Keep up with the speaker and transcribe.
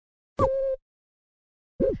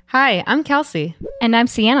Hi, I'm Kelsey. And I'm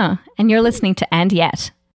Sienna, and you're listening to And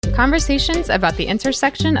Yet. Conversations about the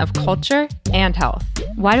intersection of culture and health.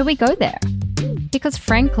 Why do we go there? Because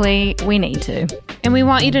frankly, we need to. And we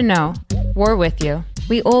want you to know, we're with you.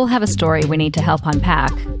 We all have a story we need to help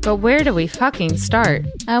unpack. But where do we fucking start?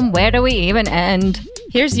 Where do we even end?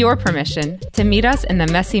 Here's your permission to meet us in the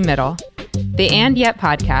messy middle. The And Yet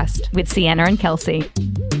podcast with Sienna and Kelsey.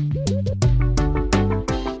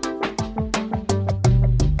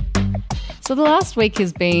 So the last week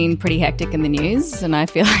has been pretty hectic in the news, and I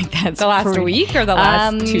feel like that's the last week or the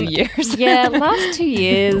last 2 years? Yeah, last 2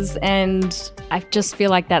 years, and I just feel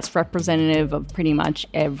like that's representative of pretty much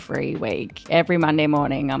every week. Every Monday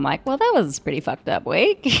morning, I'm like, well, that was a pretty fucked up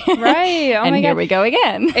week. Right. Oh and my here God. we go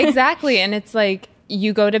again. Exactly. And it's like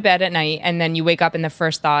you go to bed at night and then you wake up and the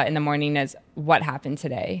first thought in the morning is what happened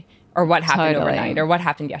today? Or what happened overnight, or what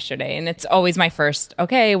happened yesterday. And it's always my first,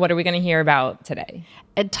 okay, what are we going to hear about today?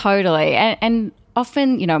 Totally. And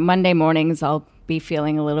often, Monday mornings I'll be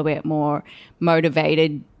feeling a little bit more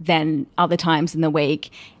motivated than other times in the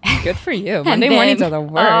week. Good for you. Monday mornings are the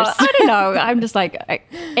worst. I don't know. I'm just like,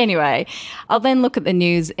 anyway, I'll then look at the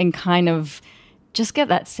news and kind of just get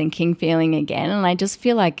that sinking feeling again. And I just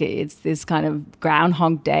feel like it's this kind of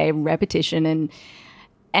Groundhog Day repetition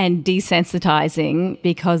and desensitizing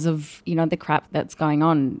because of, the crap that's going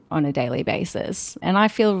on a daily basis. And I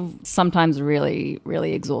feel sometimes really,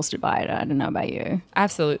 really exhausted by it. I don't know about you.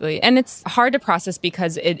 Absolutely. And it's hard to process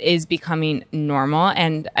because it is becoming normal.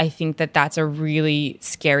 And I think that that's a really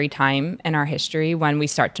scary time in our history when we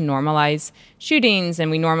start to normalize shootings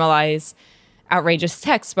and we normalize outrageous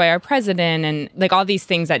texts by our president and like all these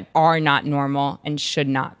things that are not normal and should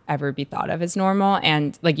not ever be thought of as normal.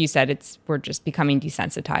 And like you said, we're just becoming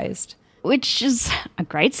desensitized. Which is a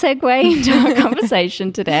great segue into our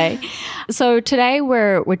conversation today. So today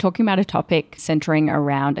we're talking about a topic centering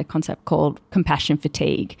around a concept called compassion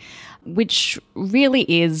fatigue, which really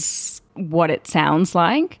is what it sounds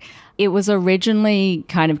like. It was originally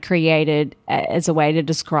kind of created as a way to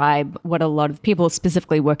describe what a lot of people,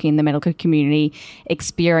 specifically working in the medical community,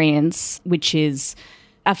 experience, which is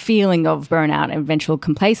a feeling of burnout and eventual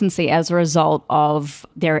complacency as a result of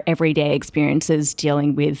their everyday experiences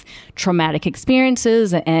dealing with traumatic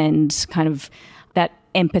experiences and kind of that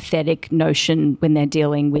empathetic notion when they're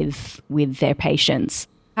dealing with their patients.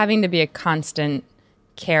 Having to be a constant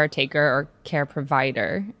caretaker or care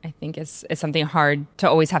provider, I think is something hard to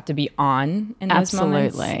always have to be on in those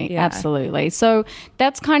moments. Absolutely. So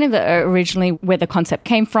that's kind of originally where the concept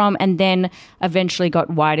came from, and then eventually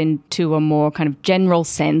got widened to a more kind of general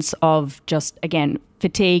sense of just, again,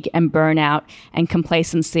 fatigue and burnout and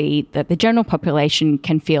complacency that the general population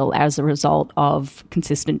can feel as a result of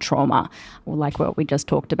consistent trauma, like what we just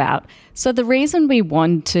talked about. So the reason we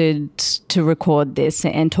wanted to record this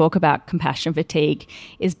and talk about compassion fatigue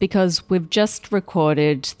is because we've just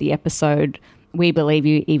recorded the episode, We Believe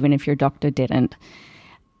You Even If Your Doctor Didn't.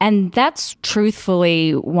 And that's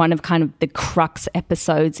truthfully one of kind of the crux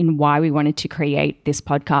episodes in why we wanted to create this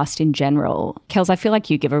podcast in general. Kels, I feel like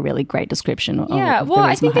you give a really great description of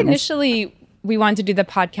I think initially we wanted to do the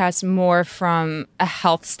podcast more from a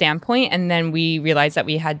health standpoint, and then we realized that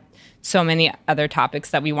we had so many other topics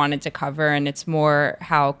that we wanted to cover, and it's more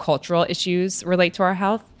how cultural issues relate to our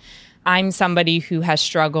health. I'm somebody who has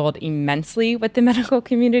struggled immensely with the medical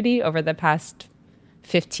community over the past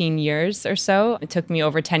 15 years or so. It took me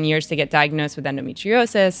over 10 years to get diagnosed with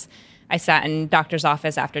endometriosis. I sat in doctor's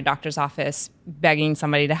office after doctor's office begging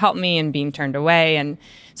somebody to help me and being turned away. And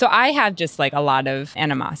so I have just like a lot of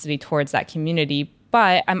animosity towards that community.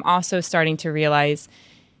 But I'm also starting to realize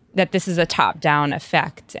that this is a top-down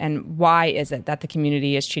effect. And why is it that the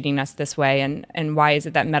community is treating us this way? And why is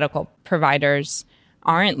it that medical providers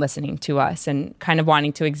aren't listening to us and kind of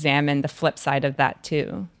wanting to examine the flip side of that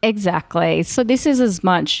too? Exactly. So this is as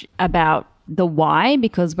much about the why,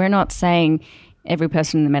 because we're not saying every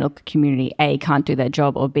person in the medical community, A, can't do their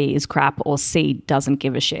job, or B, is crap, or C, doesn't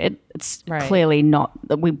give a shit. It's clearly not.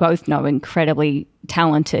 We both know incredibly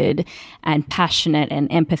talented and passionate and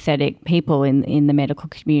empathetic people in the medical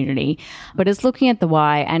community. But it's looking at the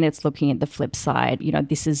why, and it's looking at the flip side.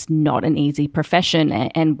 This is not an easy profession,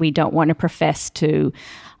 and we don't want to profess to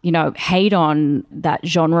hate on that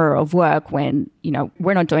genre of work when,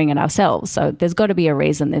 we're not doing it ourselves. So there's got to be a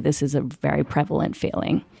reason that this is a very prevalent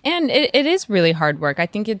feeling. And it is really hard work. I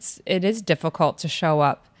think it is difficult to show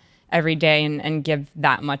up every day and give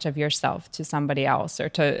that much of yourself to somebody else, or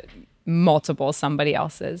to multiple somebody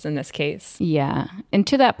else's in this case. Yeah. And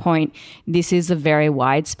to that point, this is a very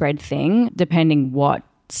widespread thing, depending what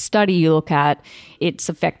study you look at, it's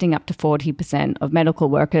affecting up to 40% of medical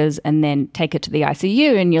workers, and then take it to the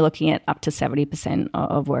ICU and you're looking at up to 70%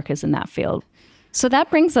 of workers in that field. So that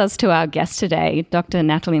brings us to our guest today, Dr.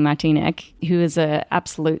 Natalie Martinek, who is an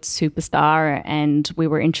absolute superstar. And we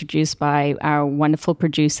were introduced by our wonderful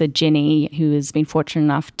producer, Ginny, who has been fortunate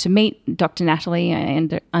enough to meet Dr. Natalie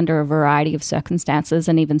under a variety of circumstances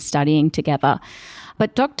and even studying together.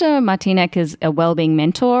 But Dr. Martinek is a wellbeing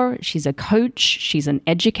mentor. She's a coach. She's an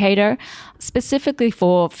educator, specifically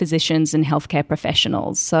for physicians and healthcare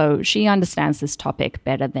professionals. So she understands this topic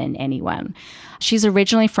better than anyone. She's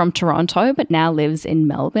originally from Toronto, but now lives in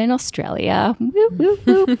Melbourne, Australia. Woo, woo,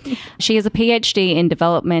 woo. She has a PhD in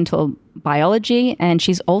developmental biology, and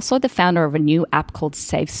she's also the founder of a new app called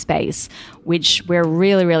Safe Space, which we're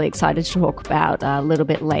really, really excited to talk about a little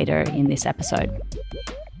bit later in this episode.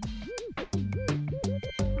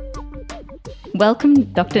 Welcome,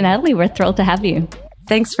 Dr. Natalie. We're thrilled to have you.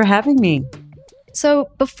 Thanks for having me. So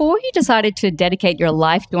before you decided to dedicate your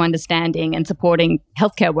life to understanding and supporting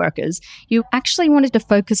healthcare workers, you actually wanted to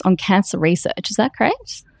focus on cancer research. Is that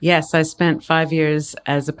correct? Yes, I spent 5 years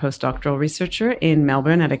as a postdoctoral researcher in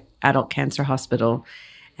Melbourne at an adult cancer hospital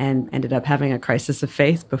and ended up having a crisis of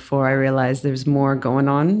faith before I realized there's more going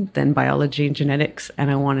on than biology and genetics, and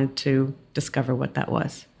I wanted to discover what that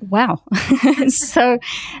was. Wow. So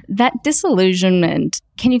that disillusionment,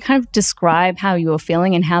 can you kind of describe how you were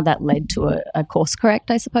feeling and how that led to a course correct,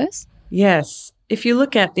 I suppose? Yes. If you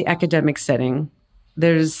look at the academic setting,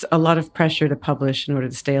 there's a lot of pressure to publish in order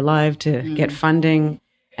to stay alive, to get funding.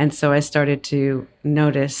 And so I started to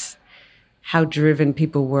notice how driven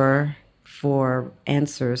people were for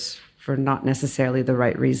answers for not necessarily the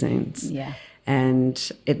right reasons. Yeah.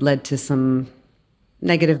 And it led to some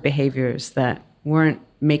negative behaviors that weren't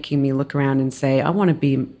making me look around and say, I want to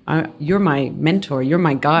be, you're my mentor, you're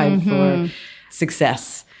my guide for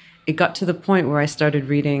success. It got to the point where I started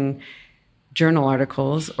reading journal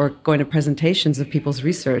articles or going to presentations of people's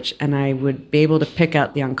research, and I would be able to pick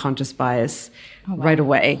out the unconscious bias right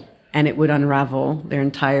away, and it would unravel their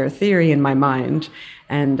entire theory in my mind.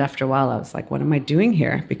 And after a while, I was like, what am I doing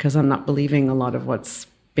here? Because I'm not believing a lot of what's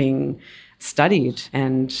being studied.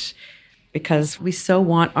 And because we so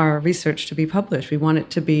want our research to be published, we want it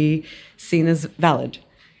to be seen as valid.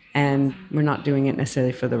 And we're not doing it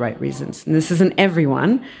necessarily for the right reasons. And this isn't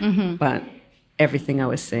everyone, but everything I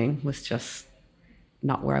was seeing was just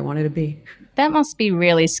not where I wanted to be. That must be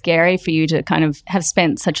really scary for you to kind of have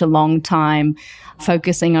spent such a long time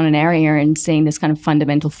focusing on an area and seeing this kind of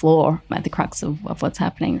fundamental flaw at the crux of what's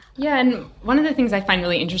happening. Yeah, and one of the things I find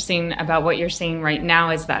really interesting about what you're saying right now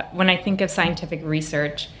is that when I think of scientific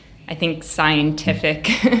research, I think scientific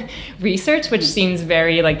research, which seems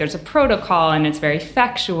very like there's a protocol and it's very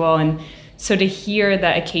factual. And so to hear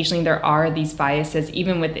that occasionally there are these biases,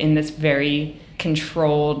 even within this very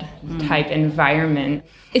controlled type environment,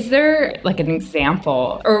 is there like an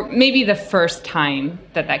example or maybe the first time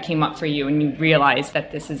that came up for you and you realized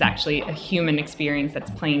that this is actually a human experience that's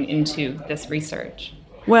playing into this research?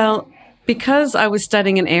 Well, because I was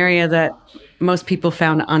studying an area that most people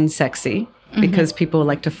found unsexy, because people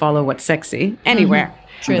like to follow what's sexy anywhere.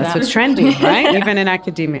 True, that's what's trendy, right? Even in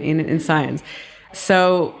academia, in science.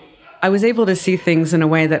 So I was able to see things in a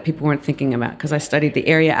way that people weren't thinking about because I studied the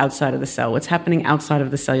area outside of the cell, what's happening outside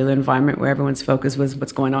of the cellular environment where everyone's focus was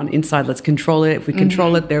what's going on inside. Let's control it. If we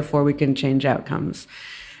control it, therefore we can change outcomes.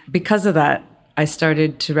 Because of that, I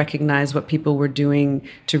started to recognize what people were doing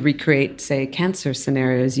to recreate, say, cancer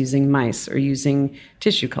scenarios using mice or using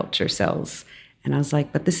tissue culture cells. And I was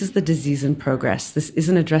like, but this is the disease in progress. This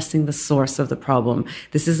isn't addressing the source of the problem.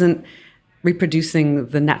 This isn't reproducing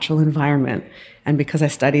the natural environment. And because I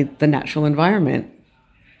studied the natural environment,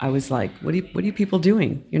 I was like, what are you people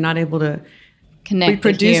doing? You're not able to connect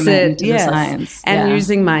reproduce the human it to the science. And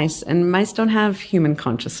using mice. And mice don't have human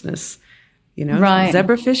consciousness. You know, right.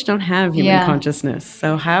 Zebrafish don't have human consciousness.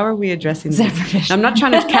 So how are we addressing this? I'm not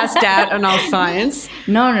trying to cast doubt on all science.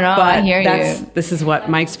 No, but I hear you. This is what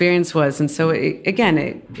my experience was. And so,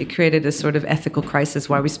 it created a sort of ethical crisis.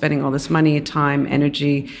 Why are we spending all this money, time,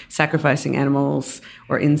 energy, sacrificing animals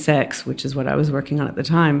or insects, which is what I was working on at the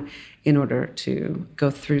time, in order to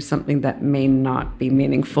go through something that may not be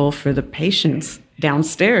meaningful for the patients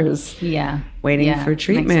downstairs waiting for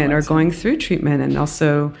treatment or going through treatment, and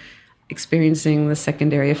also experiencing the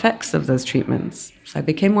secondary effects of those treatments. So I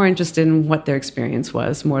became more interested in what their experience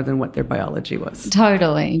was more than what their biology was.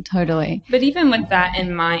 Totally. But even with that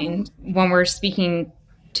in mind, when we're speaking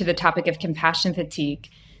to the topic of compassion fatigue,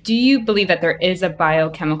 do you believe that there is a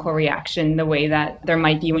biochemical reaction the way that there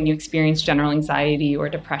might be when you experience general anxiety or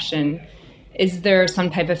depression? Is there some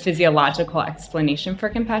type of physiological explanation for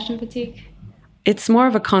compassion fatigue? It's more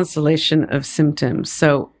of a constellation of symptoms.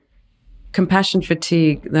 So compassion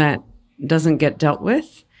fatigue that doesn't get dealt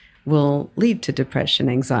with will lead to depression,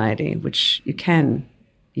 anxiety, which you can,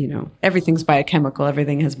 everything's biochemical,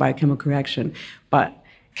 everything has biochemical reaction. But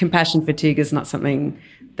compassion fatigue is not something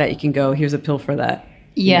that you can go, here's a pill for that.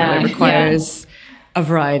 It requires a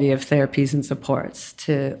variety of therapies and supports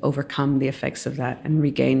to overcome the effects of that and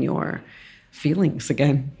regain your feelings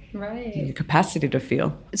again. Right. Your capacity to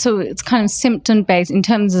feel. So it's kind of symptom based. In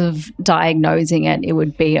terms of diagnosing it, it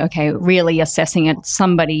would be, really assessing it,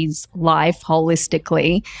 somebody's life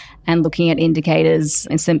holistically and looking at indicators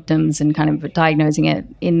and symptoms and kind of diagnosing it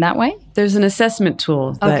in that way? There's an assessment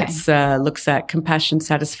tool that looks at compassion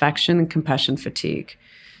satisfaction and compassion fatigue.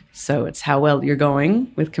 So it's how well you're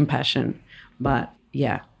going with compassion. But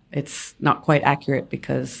it's not quite accurate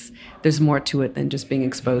because there's more to it than just being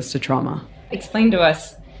exposed to trauma. Explain to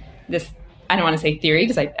us this, I don't want to say theory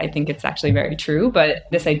because I think it's actually very true, but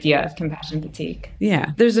this idea of compassion fatigue.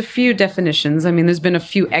 Yeah, there's a few definitions. I mean, there's been a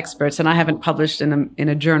few experts, and I haven't published in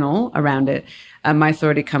a journal around it. My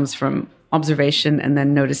authority comes from observation and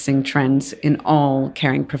then noticing trends in all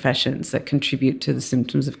caring professions that contribute to the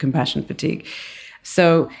symptoms of compassion fatigue.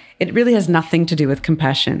 So it really has nothing to do with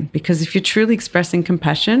compassion, because if you're truly expressing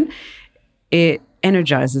compassion, it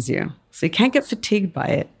energizes you. So you can't get fatigued by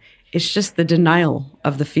it. It's just the denial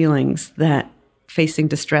of the feelings that facing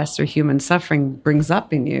distress or human suffering brings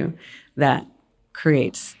up in you that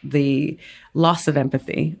creates the loss of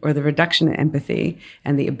empathy or the reduction in empathy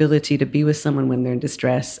and the ability to be with someone when they're in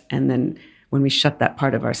distress. And then when we shut that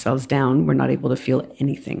part of ourselves down, we're not able to feel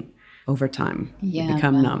anything over time. We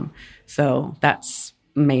become numb. So that's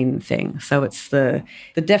main thing. So it's the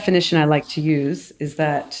definition I like to use is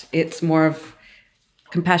that it's more of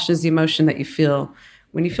compassion is the emotion that you feel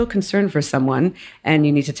when you feel concern for someone and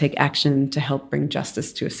you need to take action to help bring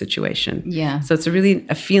justice to a situation. Yeah. So it's really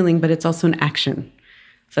a feeling, but it's also an action.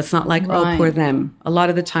 So it's not like, oh, poor them. A lot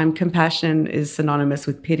of the time, compassion is synonymous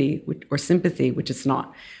with pity or sympathy, which it's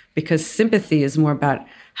not. Because sympathy is more about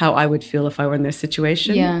how I would feel if I were in their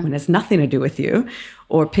situation when it has nothing to do with you.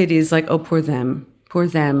 Or pity is like, oh, poor them,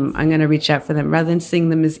 I'm going to reach out for them, rather than seeing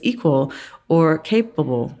them as equal or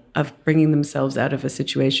capable of bringing themselves out of a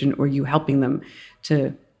situation or you helping them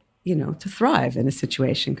to thrive in a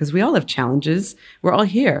situation. Because we all have challenges. We're all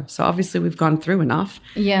here. So obviously we've gone through enough.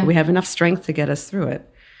 Yeah. We have enough strength to get us through it.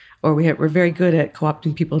 Or we're very good at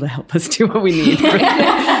co-opting people to help us do what we need.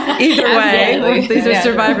 Either way, these are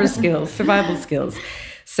survival skills.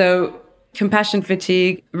 So compassion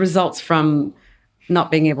fatigue results from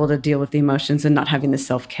not being able to deal with the emotions and not having the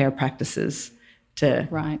self-care practices to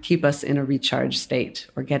keep us in a recharged state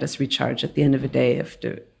or get us recharged at the end of a day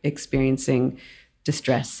after experiencing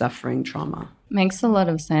distress, suffering, trauma. Makes a lot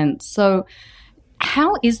of sense. So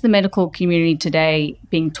how is the medical community today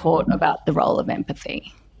being taught about the role of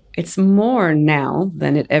empathy? It's more now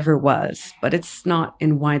than it ever was, but it's not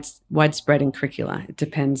in widespread in curricula. It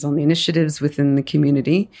depends on the initiatives within the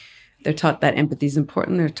community. They're taught that empathy is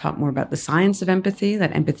important. They're taught more about the science of empathy,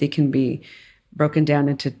 that empathy can be broken down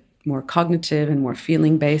into more cognitive and more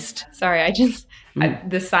feeling-based. Sorry,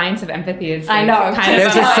 the science of empathy is I know. kind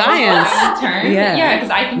There's of a science. term. Yeah,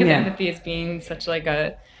 because I think of empathy as being such like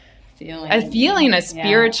a feeling, a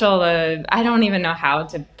spiritual, I don't even know how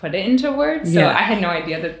to put it into words. So I had no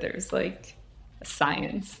idea that there's like a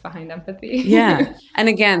science behind empathy. Yeah. And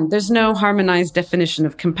again, there's no harmonized definition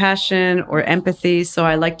of compassion or empathy. So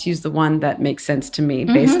I like to use the one that makes sense to me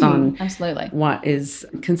based on what is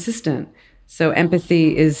consistent. So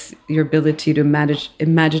empathy is your ability to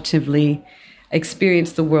imaginatively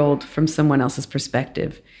experience the world from someone else's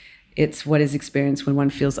perspective. It's what is experienced when one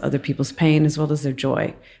feels other people's pain as well as their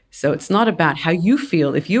joy. So it's not about how you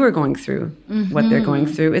feel if you are going through what they're going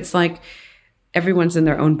through. It's like everyone's in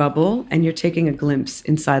their own bubble and you're taking a glimpse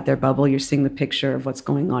inside their bubble. You're seeing the picture of what's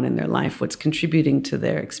going on in their life, what's contributing to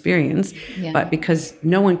their experience. Yeah. But because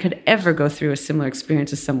no one could ever go through a similar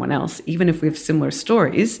experience as someone else, even if we have similar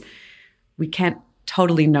stories, we can't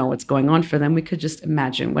totally know what's going on for them. We could just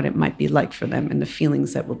imagine what it might be like for them and the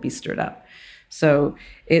feelings that will be stirred up. So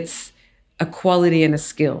it's a quality and a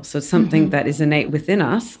skill. So it's something that is innate within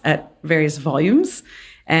us at various volumes,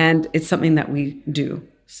 and it's something that we do.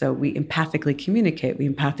 So we empathically communicate, we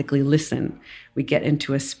empathically listen, we get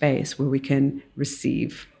into a space where we can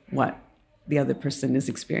receive what the other person is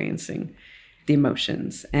experiencing, the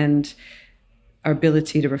emotions, and our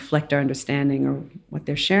ability to reflect our understanding or what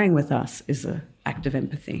they're sharing with us is an act of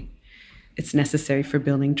empathy. It's necessary for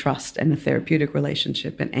building trust and a therapeutic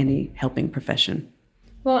relationship in any helping profession.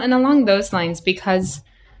 Well, and along those lines, because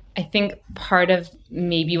I think part of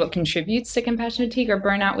maybe what contributes to compassion fatigue or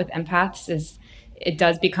burnout with empaths is it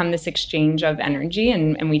does become this exchange of energy,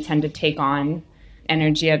 and we tend to take on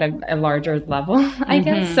energy at a larger level, I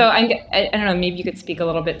guess. So I don't know, maybe you could speak a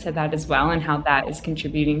little bit to that as well and how that is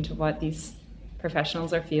contributing to what these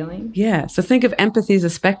professionals are feeling. Yeah. So think of empathy as a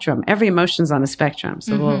spectrum. Every emotion's on a spectrum.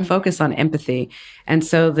 So we'll focus on empathy. And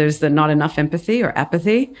so there's the not enough empathy or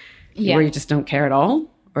apathy, where you just don't care at all,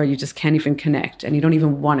 or you just can't even connect and you don't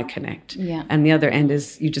even want to connect. Yeah. And the other end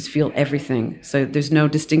is you just feel everything. So there's no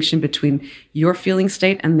distinction between your feeling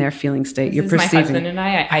state and their feeling state. You're perceiving. My husband and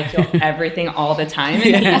I feel everything all the time.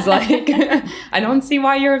 And he's like, I don't see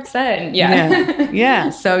why you're upset.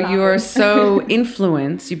 Yeah. So you're so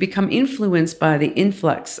influenced. You become influenced by the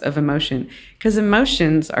influx of emotion, because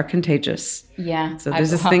emotions are contagious. Yeah. So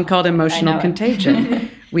there's this thing called emotional contagion.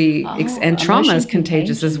 And trauma is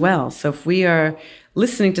contagious as well. So if we are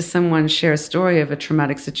listening to someone share a story of a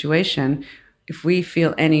traumatic situation, if we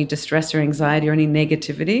feel any distress or anxiety or any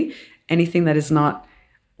negativity, anything that is not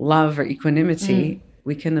love or equanimity,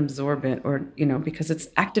 we can absorb it, or, because it's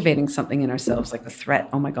activating something in ourselves, like the threat.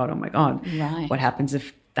 Oh my God. Right. What happens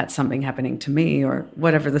if that's something happening to me, or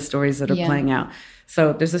whatever the stories that are playing out.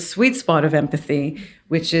 So there's a sweet spot of empathy,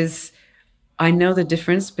 which is, I know the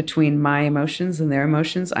difference between my emotions and their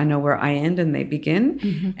emotions. I know where I end and they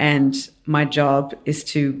begin. And my job is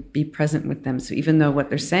to be present with them. So even though what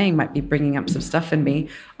they're saying might be bringing up some stuff in me,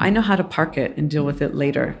 I know how to park it and deal with it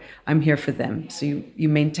later. I'm here for them. So you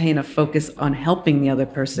maintain a focus on helping the other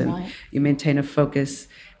person. Right. You maintain a focus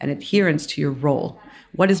and adherence to your role.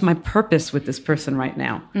 What is my purpose with this person right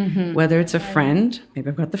now? Whether it's a friend, maybe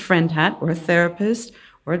I've got the friend hat, or a therapist,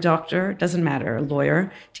 or a doctor, it doesn't matter, a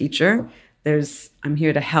lawyer, teacher. I'm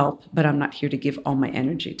here to help, but I'm not here to give all my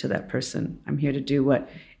energy to that person. I'm here to do what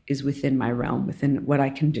is within my realm, within what I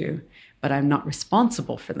can do. But I'm not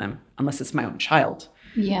responsible for them, unless it's my own child.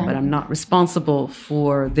 Yeah. But I'm not responsible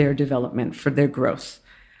for their development, for their growth,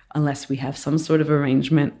 unless we have some sort of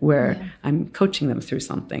arrangement where I'm coaching them through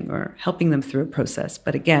something or helping them through a process.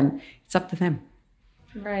 But again, it's up to them.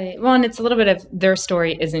 Right. Well, and it's a little bit of their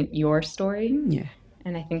story isn't your story. Yeah.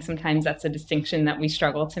 And I think sometimes that's a distinction that we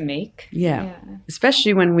struggle to make. Yeah.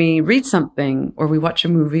 Especially when we read something or we watch a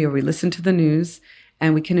movie or we listen to the news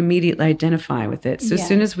and we can immediately identify with it. So as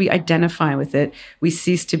soon as we identify with it, we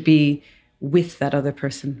cease to be with that other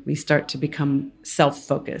person. We start to become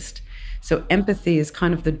self-focused. So empathy is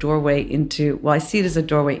kind of the doorway into, I see it as a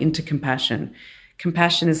doorway into compassion.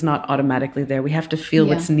 Compassion is not automatically there. We have to feel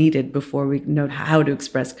what's needed before we know how to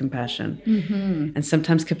express compassion. And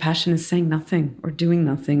sometimes compassion is saying nothing or doing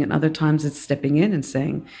nothing. And other times it's stepping in and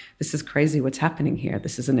saying, this is crazy what's happening here.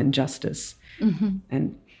 This is an injustice.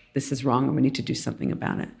 And this is wrong and we need to do something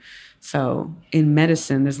about it. So in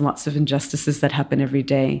medicine, there's lots of injustices that happen every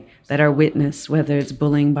day that are witnessed, whether it's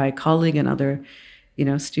bullying by a colleague and other,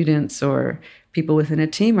 students or people within a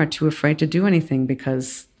team are too afraid to do anything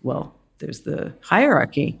because, there's the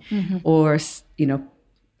hierarchy, or,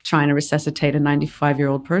 trying to resuscitate a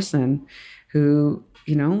 95-year-old person who,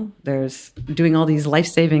 there's doing all these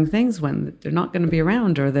life-saving things when they're not going to be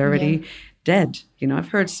around or they're already dead. I've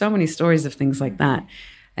heard so many stories of things like that,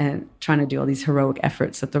 and trying to do all these heroic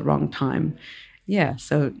efforts at the wrong time. Yeah,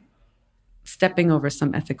 so stepping over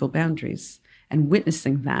some ethical boundaries and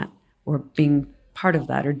witnessing that or being part of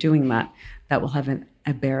that or doing that will have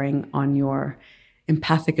a bearing on your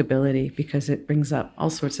empathic ability, because it brings up all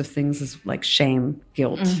sorts of things as like shame,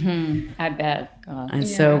 guilt. I bet. God. And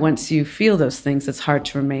so once you feel those things, it's hard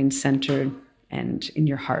to remain centered and in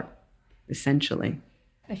your heart, essentially.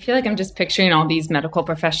 I feel like I'm just picturing all these medical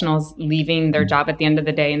professionals leaving their job at the end of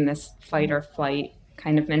the day in this fight or flight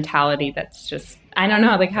kind of mentality that's just, I don't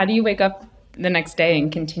know, like how do you wake up the next day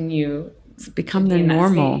and continue? It's become the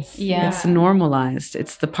normal. Yeah. It's normalized.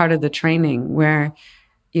 It's the part of the training where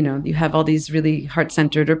you have all these really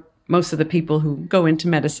heart-centered, or most of the people who go into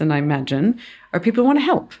medicine, I imagine, are people who want to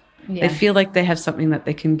help. Yeah. They feel like they have something that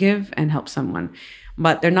they can give and help someone.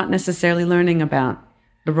 But they're not necessarily learning about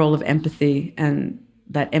the role of empathy, and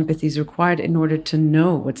that empathy is required in order to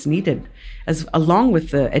know what's needed. Along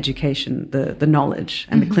with the education, the knowledge,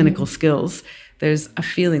 and the clinical skills, there's a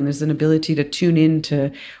feeling, there's an ability to tune in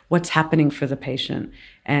to what's happening for the patient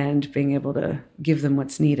and being able to give them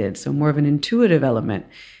what's needed. So more of an intuitive element.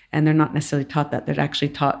 And they're not necessarily taught that. They're actually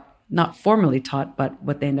taught, not formally taught, but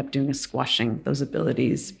what they end up doing is squashing those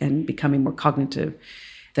abilities and becoming more cognitive.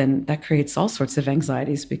 Then that creates all sorts of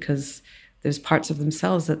anxieties, because there's parts of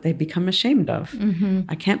themselves that they become ashamed of.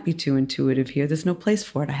 I can't be too intuitive here. There's no place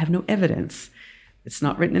for it. I have no evidence. It's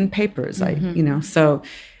not written in papers. So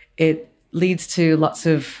it leads to lots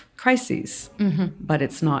of crises, but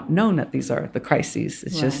it's not known that these are the crises.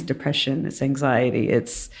 It's just depression, it's anxiety,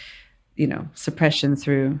 it's, suppression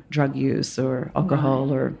through drug use or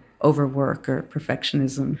alcohol or overwork or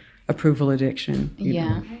perfectionism, approval addiction,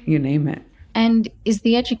 you name it. And is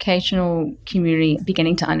the educational community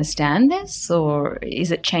beginning to understand this, or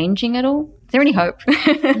is it changing at all? Is there any hope?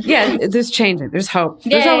 Yeah, there's changing. There's hope.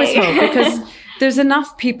 Yay. There's always hope because there's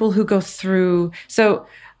enough people who go through. So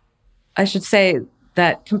I should say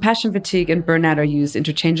that compassion fatigue and burnout are used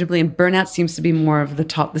interchangeably, and burnout seems to be more of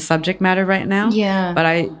the subject matter right now. Yeah. But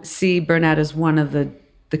I see burnout as one of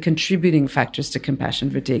the contributing factors to compassion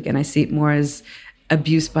fatigue, and I see it more as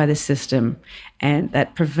abuse by the system, and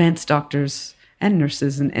that prevents doctors and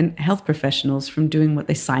nurses and health professionals from doing what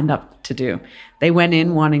they signed up to do. They went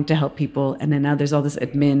in wanting to help people, and then now there's all this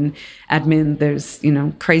admin, there's,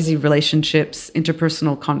 crazy relationships,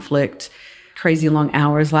 interpersonal conflict, crazy long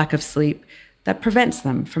hours, lack of sleep, that prevents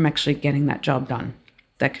them from actually getting that job done.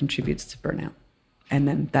 That contributes to burnout. And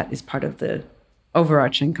then that is part of the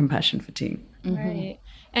overarching compassion fatigue. Right.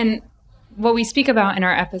 And what we speak about in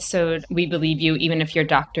our episode, We Believe You, even if your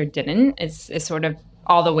doctor didn't, is sort of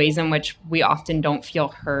all the ways in which we often don't feel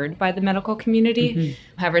heard by the medical community.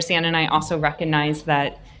 However, Sienna and I also recognize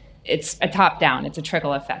that it's a top-down, it's a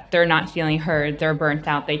trickle effect. They're not feeling heard, they're burnt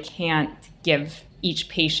out, they can't give each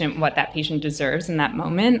patient what that patient deserves in that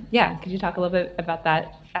moment. Yeah, could you talk a little bit about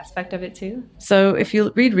that aspect of it too? So if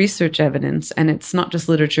you read research evidence, and it's not just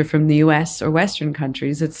literature from the US or Western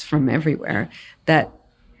countries, it's from everywhere, that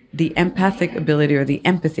the empathic ability or the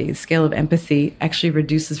empathy, the scale of empathy actually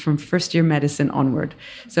reduces from first-year medicine onward.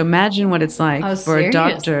 So imagine what it's like for a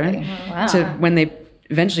doctor to, when they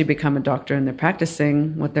eventually become a doctor and they're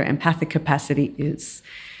practicing, what their empathic capacity is.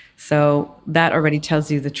 So that already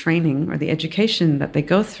tells you the training or the education that they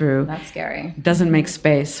go through. That's scary. Doesn't make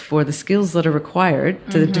space for the skills that are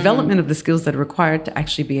required, to the development of the skills that are required to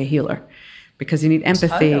actually be a healer. Because you need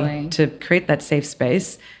empathy to create that safe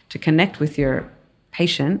space, to connect with your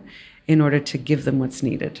patient in order to give them what's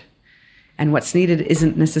needed. And what's needed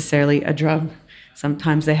isn't necessarily a drug.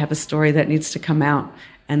 Sometimes they have a story that needs to come out,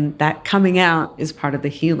 and that coming out is part of the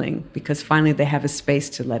healing, because finally they have a space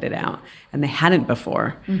to let it out, and they hadn't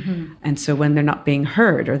before. And so when they're not being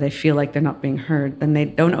heard, or they feel like they're not being heard, then they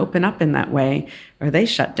don't open up in that way, or they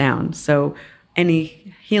shut down. So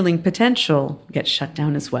any healing potential gets shut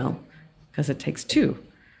down as well, because it takes two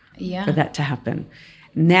for that to happen.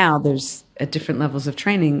 Now there's at different levels of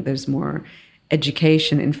training, there's more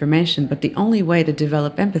education, information, but the only way to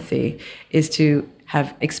develop empathy is to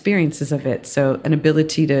have experiences of it. So an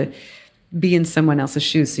ability to be in someone else's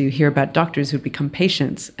shoes. So you hear about doctors who become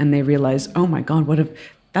patients and they realize, oh my God,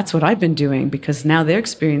 that's what I've been doing, because now they're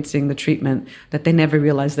experiencing the treatment that they never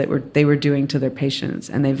realized that they were doing to their patients,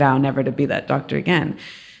 and they vow never to be that doctor again.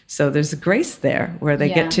 So there's a grace there where they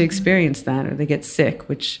get to experience that, or they get sick,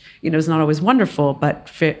 which, is not always wonderful, but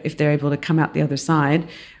if they're able to come out the other side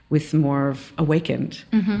with more of awakened,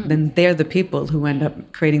 then they're the people who end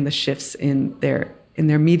up creating the shifts in their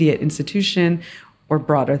immediate institution or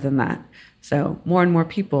broader than that. So more and more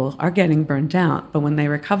people are getting burnt out, but when they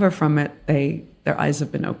recover from it, their eyes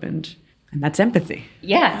have been opened. And that's empathy.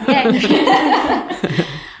 Yeah.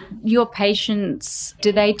 Your patients,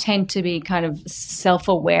 do they tend to be kind of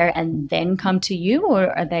self-aware and then come to you,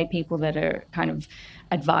 or are they people that are kind of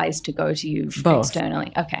advised to go to you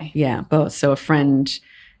externally? Okay. Yeah, both. So a friend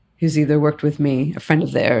who's either worked with me, a friend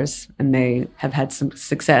of theirs, and they have had some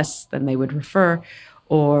success, then they would refer,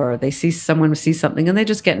 or they see someone see something and they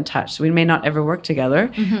just get in touch. So we may not ever work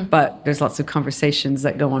together, but there's lots of conversations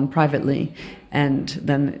that go on privately, and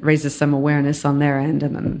then it raises some awareness on their end,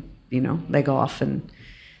 and then, they go off and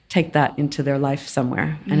take that into their life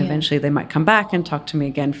somewhere. And eventually they might come back and talk to me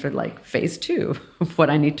again for like phase 2 of what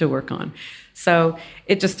I need to work on. So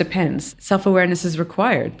it just depends. Self-awareness is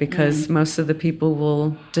required, because most of the people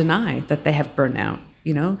will deny that they have burnout,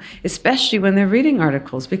 especially when they're reading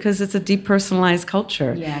articles, because it's a depersonalized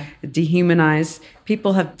culture. Dehumanized.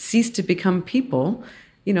 People have ceased to become people.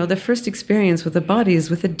 The first experience with a body is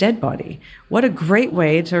with a dead body. What a great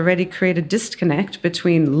way to already create a disconnect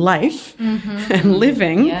between life and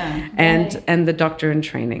living and the doctor in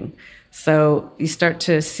training. So you start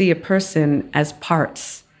to see a person as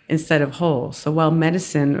parts instead of whole. So while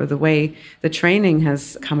medicine, or the way the training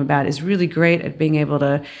has come about, is really great at being able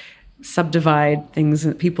to subdivide things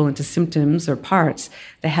and people into symptoms or parts,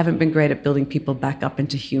 they haven't been great at building people back up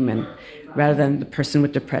into human, rather than the person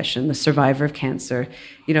with depression, the survivor of cancer.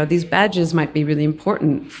 These badges might be really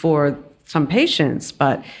important for some patients,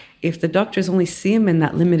 but if the doctors only see them in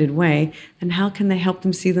that limited way, then how can they help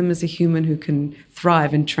them see them as a human who can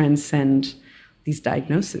thrive and transcend these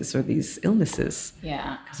diagnoses or these illnesses.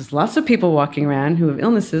 Yeah. Because there's lots of people walking around who have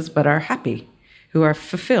illnesses but are happy, who are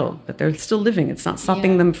fulfilled, but they're still living. It's not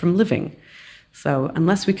stopping them from living. So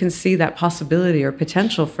unless we can see that possibility or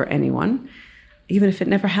potential for anyone, even if it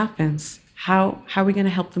never happens, how are we going to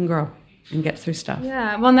help them grow and get through stuff?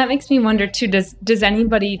 Yeah, well, and that makes me wonder too, do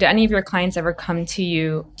any of your clients ever come to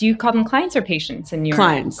you? Do you call them clients or patients in your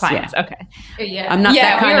Clients, yeah. Okay. Yeah. I'm not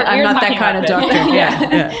that kind of doctor.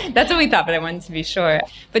 Yeah. That's what we thought, but I wanted to be sure.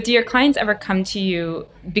 But do your clients ever come to you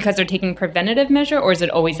because they're taking preventative measure, or is it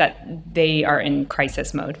always that they are in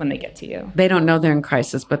crisis mode when they get to you? They don't know they're in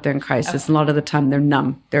crisis, but they're in crisis. Okay. A lot of the time they're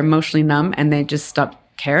numb. They're emotionally numb, and they just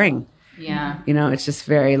stop caring. Yeah. You know, it's just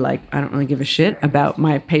very like, I don't really give a shit about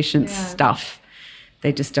my patient's stuff.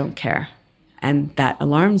 They just don't care. And that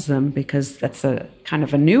alarms them because that's a kind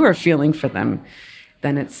of a newer feeling for them.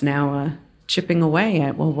 Then it's now chipping away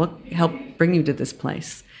at, well, what helped bring you to this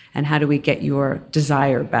place? And how do we get your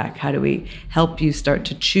desire back? How do we help you start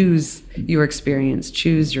to choose your experience,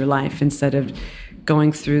 choose your life instead of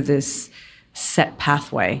going through this set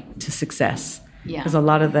pathway to success? Because a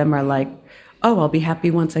lot of them are like, oh, I'll be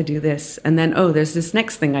happy once I do this. And then, oh, there's this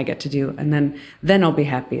next thing I get to do. And then I'll be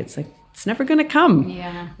happy. It's like, it's never going to come.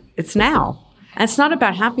 Yeah. It's now. And it's not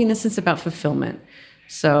about happiness. It's about fulfillment.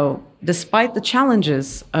 So despite the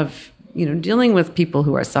challenges of, dealing with people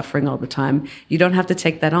who are suffering all the time, you don't have to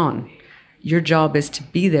take that on. Your job is to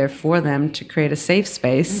be there for them, to create a safe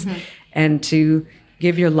space and to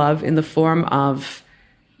give your love in the form of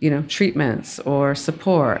treatments or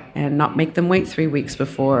support, and not make them wait 3 weeks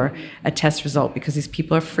before a test result because these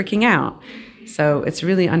people are freaking out. So it's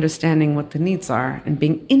really understanding what the needs are and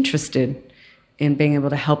being interested in being able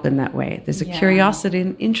to help in that way. There's a curiosity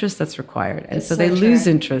and interest that's required. And so they lose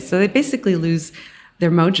interest. So they basically lose their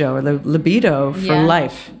mojo or the libido for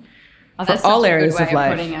life, for all areas of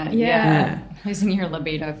life. Yeah. Losing your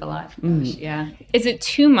libido for life. Gosh, yeah. Is it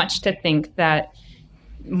too much to think that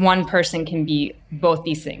one person can be both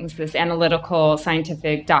these things, this analytical,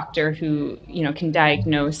 scientific doctor who, can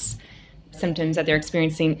diagnose symptoms that they're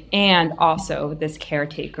experiencing, and also this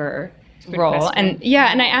caretaker role? And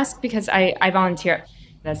I ask because I volunteer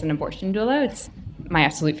as an abortion doula. It's my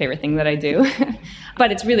absolute favorite thing that I do.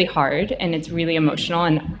 But it's really hard and it's really emotional,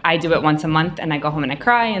 and I do it once a month and I go home and I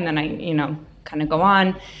cry, and then I, kind of go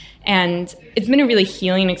on. And it's been a really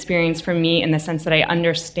healing experience for me in the sense that I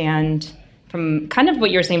understand from kind of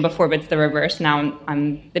what you were saying before, but it's the reverse. Now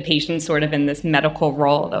I'm the patient sort of in this medical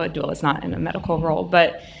role, although a doula is not in a medical role.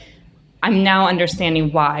 But I'm now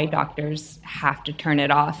understanding why doctors have to turn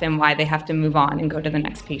it off and why they have to move on and go to the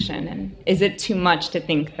next patient. And is it too much to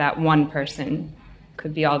think that one person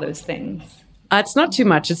could be all those things? It's not too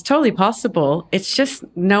much. It's totally possible. It's just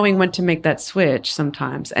knowing when to make that switch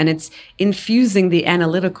sometimes. And it's infusing the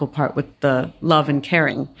analytical part with the love and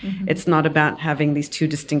caring. It's not about having these two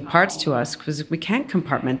distinct parts to us, because we can't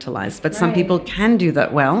compartmentalize. But some people can do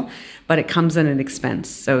that well, but it comes at an expense.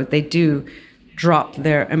 So they do drop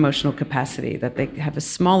their emotional capacity, that they have a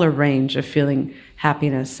smaller range of feeling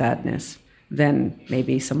happiness, sadness, than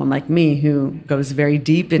maybe someone like me who goes very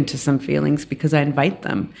deep into some feelings because I invite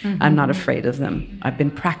them. I'm not afraid of them. I've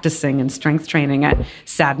been practicing and strength training at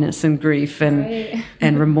sadness and grief and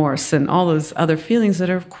remorse and all those other feelings that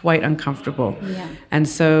are quite uncomfortable. And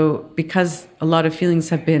so because a lot of feelings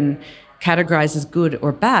have been categorized as good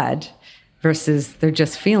or bad versus they're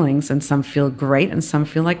just feelings, and some feel great and some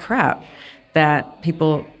feel like crap, that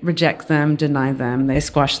people reject them, deny them, they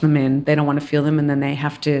squash them in, they don't want to feel them, and then they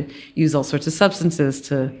have to use all sorts of substances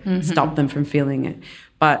to stop them from feeling it.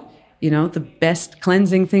 But, the best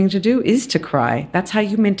cleansing thing to do is to cry. That's how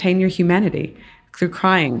you maintain your humanity, through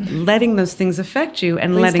crying, letting those things affect you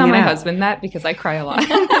and letting it out. Please tell my husband that, because I cry a lot.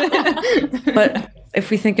 But if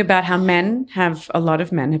we think about how a lot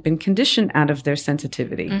of men have been conditioned out of their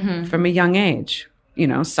sensitivity from a young age.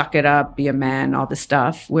 Suck it up, be a man, all this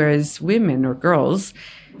stuff. Whereas women or girls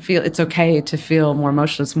feel it's okay to feel more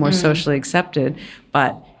emotional, it's more socially accepted.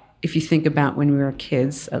 But if you think about when we were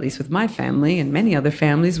kids, at least with my family and many other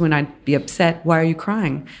families, when I'd be upset, why are you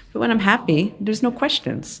crying? But when I'm happy, there's no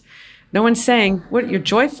questions. No one's saying, what, you're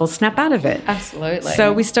joyful, snap out of it. Absolutely.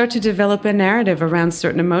 So we start to develop a narrative around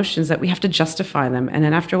certain emotions that we have to justify them. And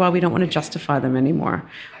then after a while, we don't want to justify them anymore.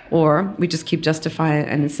 Or we just keep justifying,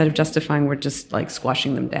 and instead of justifying, we're just like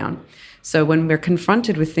squashing them down. So when we're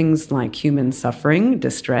confronted with things like human suffering,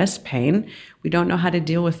 distress, pain, we don't know how to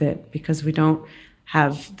deal with it because we don't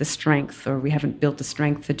have the strength, or we haven't built the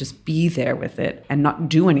strength to just be there with it and not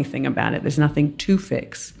do anything about it. There's nothing to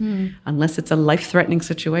fix. Unless it's a life-threatening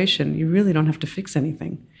situation, you really don't have to fix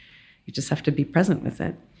anything. You just have to be present with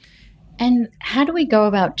it. And how do we go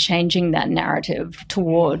about changing that narrative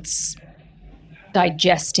towards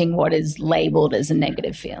digesting what is labeled as a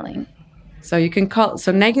negative feeling? So you can call it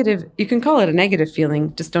a negative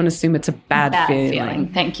feeling, just don't assume it's a bad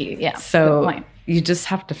feeling. Thank you. Yeah. So you just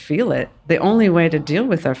have to feel it. The only way to deal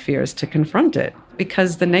with our fear is to confront it,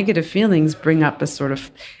 because the negative feelings bring up a sort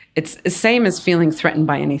of, it's the same as feeling threatened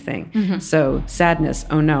by anything. Mm-hmm. So sadness,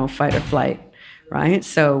 oh no, fight or flight, right?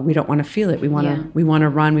 So we don't want to feel it. We want to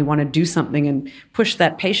run, we want to do something and push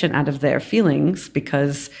that patient out of their feelings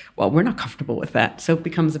because, well, we're not comfortable with that. So it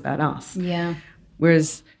becomes about us. Yeah.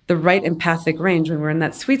 Whereas the right empathic range, when we're in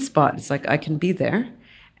that sweet spot, it's like, I can be there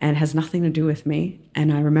and it has nothing to do with me.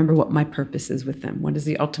 And I remember what my purpose is with them. What is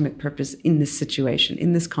the ultimate purpose in this situation,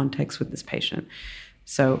 in this context with this patient?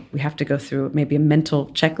 So we have to go through maybe a mental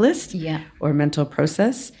checklist or a mental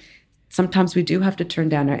process. Sometimes we do have to turn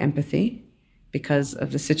down our empathy because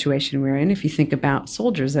of the situation we're in. If you think about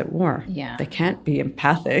soldiers at war, they can't be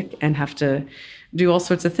empathic and have to do all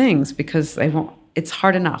sorts of things because they won't. It's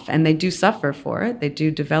hard enough, and they do suffer for it. They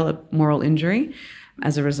do develop moral injury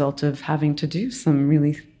as a result of having to do some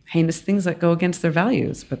really heinous things that go against their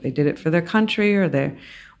values, but they did it for their country or their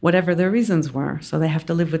whatever their reasons were. So they have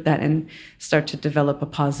to live with that and start to develop a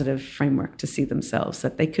positive framework to see themselves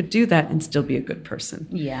that they could do that and still be a good person.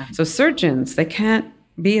 Yeah. So surgeons, they can't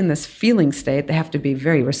be in this feeling state. They have to be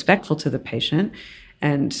very respectful to the patient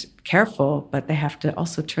and careful, but they have to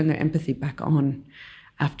also turn their empathy back on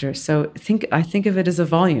after. So I think of it as a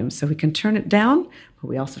volume. So we can turn it down, but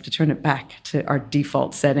we also have to turn it back to our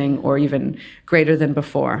default setting or even greater than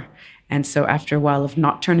before. And so after a while of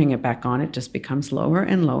not turning it back on, it just becomes lower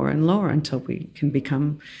and lower and lower until we can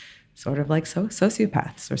become sort of like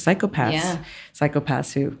sociopaths or psychopaths. Yeah.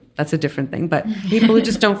 Psychopaths who, that's a different thing, but people who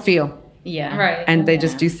just don't feel. Yeah. Right. And they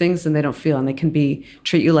just do things and they don't feel, and they can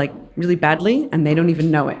treat you like really badly and they don't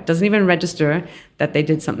even know it. It doesn't even register that they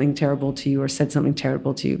did something terrible to you or said something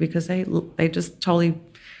terrible to you because they just totally,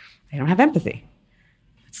 they don't have empathy.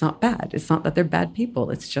 It's not bad. It's not that they're bad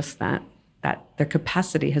people. It's just that their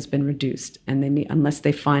capacity has been reduced, and they need, unless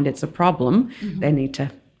they find it's a problem, they need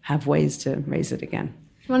to have ways to raise it again.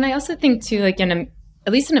 Well, and I also think too, like at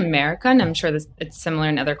least in America, and I'm sure it's similar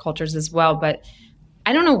in other cultures as well, but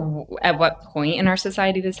I don't know at what point in our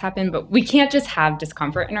society this happened, but we can't just have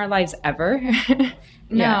discomfort in our lives ever.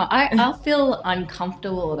 I'll feel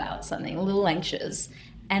uncomfortable about something, a little anxious,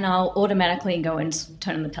 and I'll automatically go and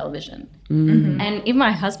turn on the television. Mm-hmm. And if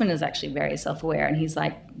my husband is actually very self-aware and he's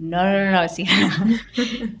like, no, see,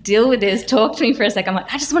 deal with this, talk to me for a sec. I'm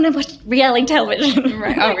like, I just want to watch reality television.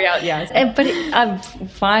 Right. Oh, reality, yeah. But I've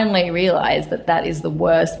finally realized that is the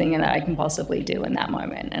worst thing that I can possibly do in that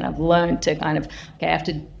moment. And I've learned to kind of, I have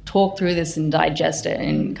to talk through this and digest it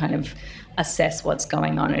and kind of assess what's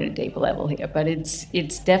going on at a deeper level here. But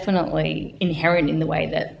it's definitely inherent in the way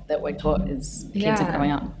that we're taught as kids are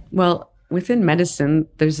growing up. Well, within medicine,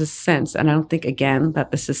 there's a sense, and I don't think, again,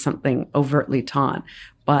 that this is something overtly taught,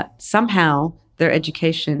 but somehow their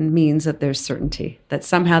education means that there's certainty, that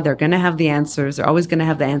somehow they're going to have the answers, they're always going to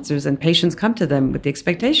have the answers, and patients come to them with the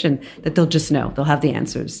expectation that they'll just know, they'll have the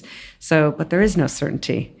answers. So, but there is no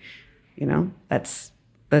certainty, that's...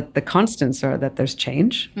 But the constants are that there's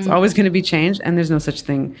change. It's always going to be change, and there's no such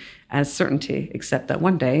thing as certainty, except that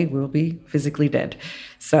one day we'll be physically dead.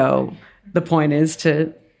 So the point is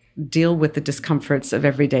to deal with the discomforts of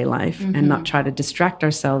everyday life and not try to distract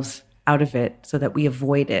ourselves out of it so that we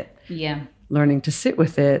avoid it. Yeah. Learning to sit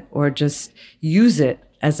with it or just use it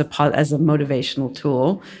as a motivational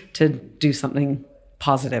tool to do something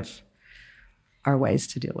positive are ways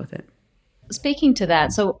to deal with it. Speaking to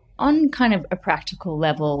that, so on kind of a practical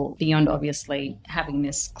level, beyond obviously having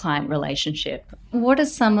this client relationship, what are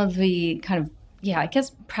some of the kind of,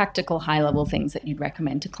 practical high-level things that you'd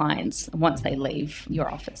recommend to clients once they leave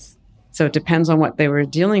your office? So it depends on what they were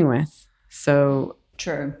dealing with. So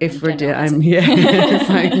true. If we're it's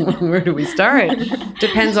like, where do we start?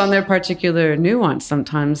 Depends on their particular nuance.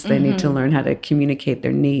 Sometimes they need to learn how to communicate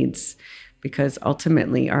their needs, because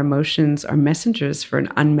ultimately our emotions are messengers for an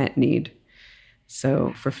unmet need.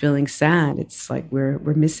 So for feeling sad, it's like we're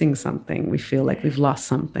missing something. We feel like we've lost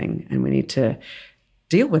something, and we need to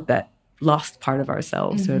deal with that lost part of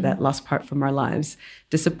ourselves or that lost part from our lives.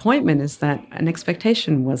 Disappointment is that an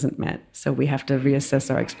expectation wasn't met. So we have to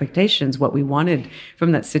reassess our expectations, what we wanted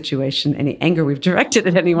from that situation, any anger we've directed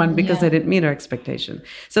at anyone because they didn't meet our expectation.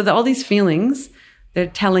 So all these feelings, they're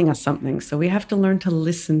telling us something. So we have to learn to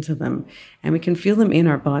listen to them, and we can feel them in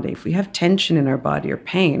our body. If we have tension in our body or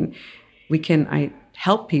pain, I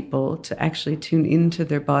help people to actually tune into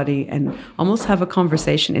their body and almost have a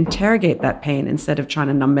conversation, interrogate that pain instead of trying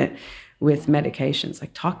to numb it with medications.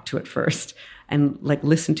 Like, talk to it first and like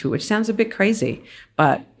listen to it, which sounds a bit crazy.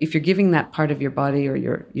 But if you're giving that part of your body or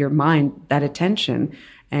your mind that attention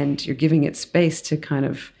and you're giving it space to kind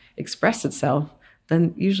of express itself,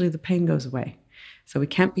 then usually the pain goes away. So we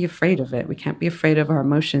can't be afraid of it. We can't be afraid of our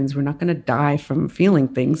emotions. We're not going to die from feeling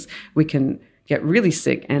things. We can get really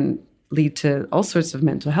sick and lead to all sorts of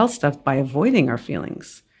mental health stuff by avoiding our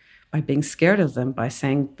feelings, by being scared of them, by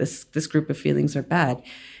saying this group of feelings are bad.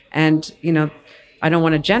 And, I don't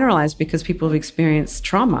want to generalize, because people have experienced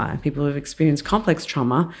trauma, people who have experienced complex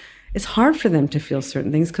trauma, it's hard for them to feel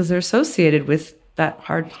certain things because they're associated with that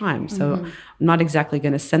hard time. So I'm not exactly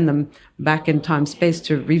going to send them back in time space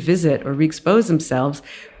to revisit or re-expose themselves,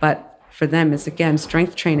 but for them it's, again,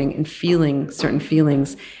 strength training in feeling certain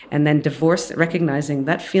feelings, and then recognizing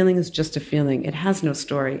that feeling is just a feeling. It has no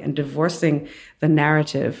story, and divorcing the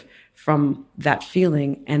narrative from that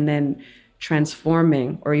feeling, and then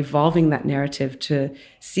transforming or evolving that narrative to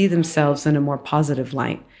see themselves in a more positive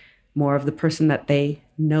light, more of the person that they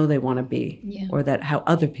know they want to be, or that how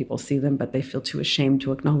other people see them, but they feel too ashamed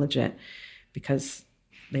to acknowledge it because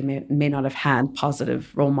they may not have had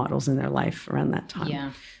positive role models in their life around that time.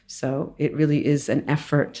 Yeah. So it really is an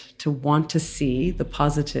effort to want to see the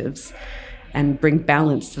positives and bring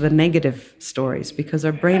balance to the negative stories, because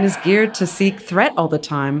our brain is geared to seek threat all the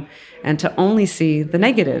time and to only see the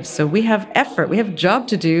negatives. So we have effort, we have a job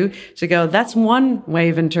to do to go, that's one way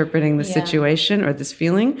of interpreting the situation or this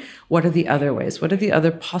feeling. What are the other ways? What are the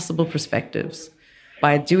other possible perspectives?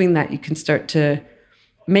 By doing that, you can start to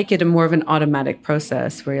make it a more of an automatic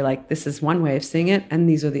process where you're like, this is one way of seeing it, and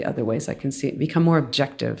these are the other ways I can see it. Become more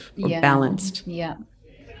objective or balanced. Yeah.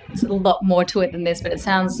 There's a lot more to it than this, but it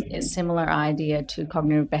sounds a similar idea to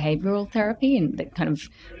cognitive behavioral therapy, and the kind of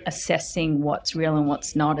assessing what's real and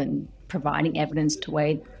what's not and providing evidence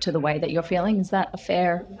to the way that you're feeling. Is that a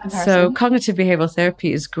fair comparison? So cognitive behavioral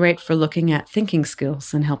therapy is great for looking at thinking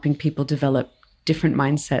skills and helping people develop different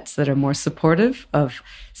mindsets that are more supportive of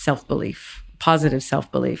self-belief, positive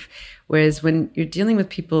self-belief. Whereas when you're dealing with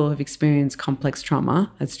people who have experienced complex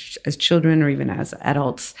trauma as children or even as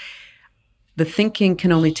adults, the thinking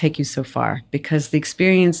can only take you so far because the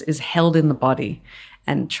experience is held in the body,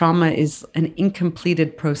 and trauma is an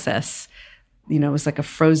incompleted process. It's like a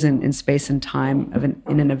frozen in space and time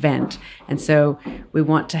in an event. And so we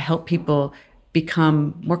want to help people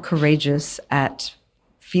become more courageous at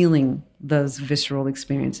feeling those visceral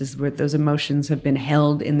experiences where those emotions have been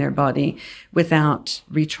held in their body without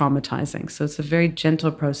re-traumatizing. So it's a very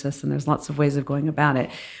gentle process, and there's lots of ways of going about it.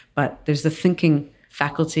 But there's the thinking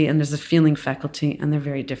faculty and there's a feeling faculty, and they're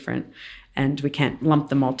very different, and we can't lump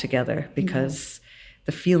them all together because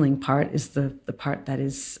the feeling part is the part that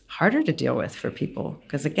is harder to deal with for people,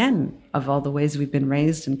 because again, of all the ways we've been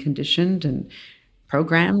raised and conditioned and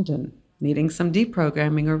programmed and needing some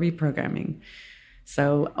deprogramming or reprogramming.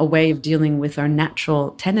 So a way of dealing with our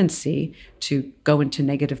natural tendency to go into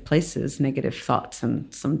negative places, negative thoughts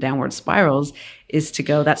and some downward spirals, is to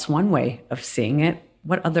go, that's one way of seeing it.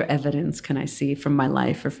 What other evidence can I see from my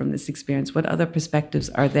life or from this experience? What other perspectives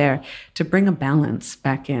are there to bring a balance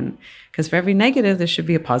back in? Because for every negative, there should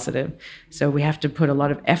be a positive. So we have to put a lot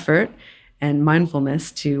of effort and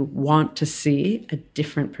mindfulness to want to see a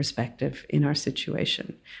different perspective in our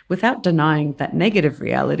situation without denying that negative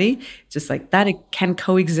reality. Just like that, it can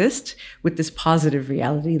coexist with this positive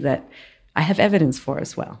reality that I have evidence for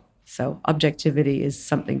as well. So objectivity is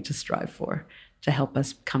something to strive for, to help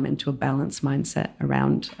us come into a balanced mindset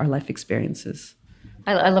around our life experiences.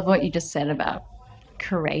 I love what you just said about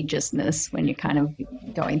courageousness when you're kind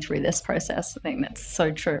of going through this process. I think that's so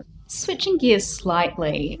true. Switching gears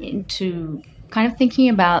slightly into kind of thinking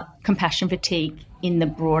about compassion fatigue in the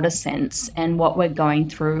broader sense and what we're going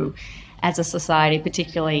through as a society,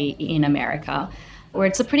 particularly in America, where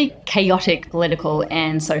it's a pretty chaotic political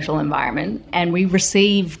and social environment, and we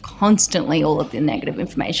receive constantly all of the negative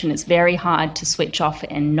information. It's very hard to switch off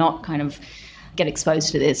and not kind of get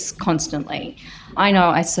exposed to this constantly. I know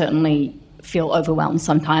I certainly feel overwhelmed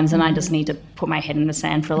sometimes, and I just need to put my head in the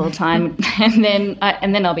sand for a little time, and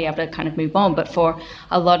then I'll be able to kind of move on. But for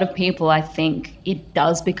a lot of people, I think it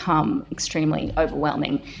does become extremely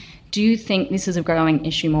overwhelming. Do you think this is a growing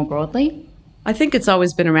issue more broadly? I think it's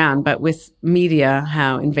always been around, but with media,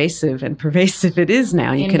 how invasive and pervasive it is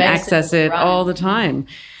now. You can access it all the time.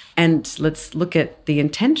 And let's look at the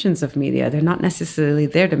intentions of media. They're not necessarily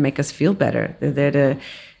there to make us feel better. They're there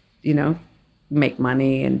to, make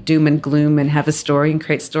money and doom and gloom and have a story and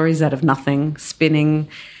create stories out of nothing, spinning.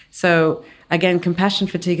 So Again, compassion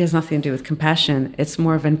fatigue has nothing to do with compassion. It's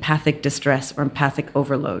more of empathic distress or empathic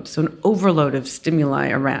overload. So an overload of stimuli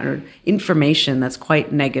around or information that's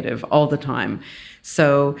quite negative all the time.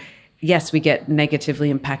 So yes, we get negatively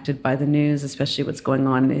impacted by the news, especially what's going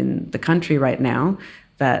on in the country right now,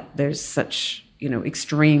 that there's such,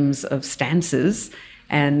 extremes of stances.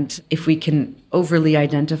 And if we can overly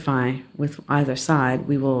identify with either side,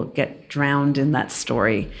 we will get drowned in that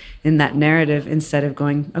story, in that narrative, instead of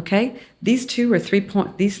going, okay, these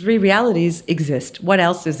three realities exist. What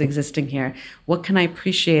else is existing here? What can I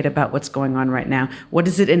appreciate about what's going on right now? What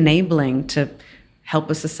is it enabling to help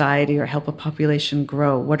a society or help a population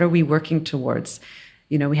grow? What are we working towards?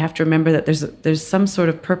 We have to remember that there's some sort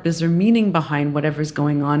of purpose or meaning behind whatever's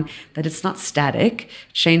going on, that it's not static.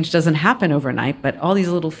 Change doesn't happen overnight, but all these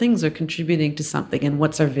little things are contributing to something. And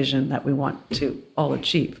what's our vision that we want to all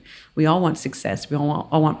achieve? We all want success. We all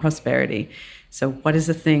want prosperity. So what is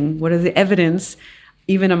the thing? What are the evidence,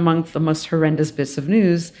 even among the most horrendous bits of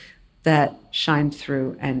news, that shine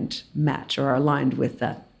through and match or are aligned with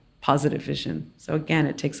that positive vision? So again,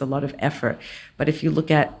 it takes a lot of effort. But if you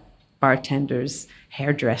look at bartenders,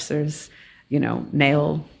 hairdressers,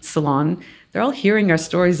 nail salon, they're all hearing our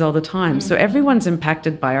stories all the time. So everyone's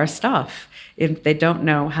impacted by our stuff. If they don't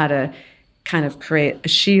know how to kind of create a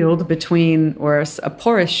shield between, or a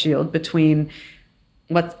porous shield between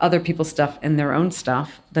what other people's stuff and their own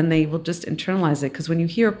stuff, then they will just internalize it. Because when you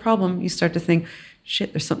hear a problem, you start to think,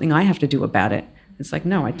 shit, there's something I have to do about it. It's like,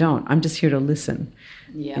 no, I don't. I'm just here to listen.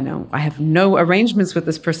 Yeah. I have no arrangements with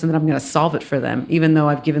this person that I'm going to solve it for them. Even though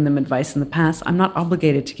I've given them advice in the past, I'm not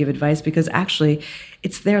obligated to give advice, because actually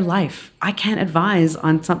it's their life. I can't advise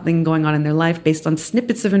on something going on in their life based on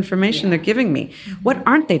snippets of information they're giving me. What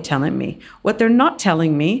aren't they telling me? What they're not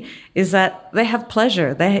telling me is that they have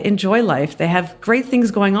pleasure. They enjoy life. They have great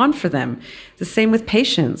things going on for them. The same with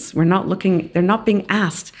patients. They're not being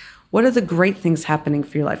asked, what are the great things happening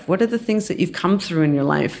for your life? What are the things that you've come through in your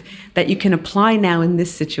life that you can apply now in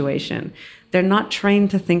this situation? They're not trained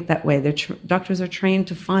to think that way. Doctors are trained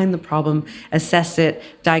to find the problem, assess it,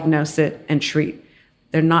 diagnose it, and treat.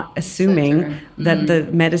 They're not assuming that the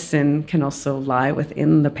medicine can also lie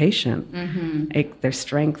within the patient. Their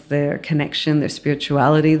strength, their connection, their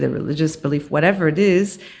spirituality, their religious belief, whatever it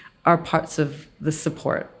is, are parts of the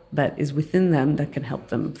support that is within them that can help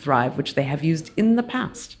them thrive, which they have used in the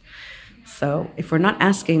past. So if we're not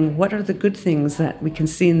asking what are the good things that we can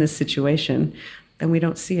see in this situation, then we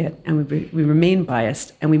don't see it, and we remain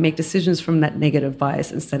biased, and we make decisions from that negative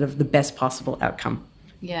bias instead of the best possible outcome.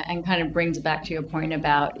 Yeah, and kind of brings back to your point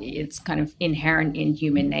about it's kind of inherent in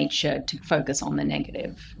human nature to focus on the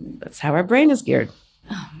negative. That's how our brain is geared.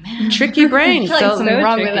 Oh, man. Tricky brain. Something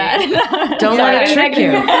wrong with that. Don't let it trick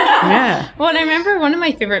you. Yeah. Well, and I remember one of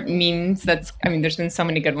my favorite memes there's been so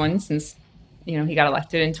many good ones since he got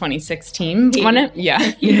elected in 2016.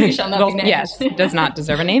 You shall not be named. Yes, does not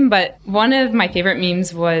deserve a name. But one of my favorite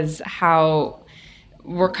memes was how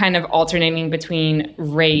we're kind of alternating between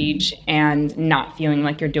rage and not feeling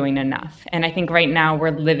like you're doing enough. And I think right now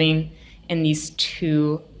we're living in these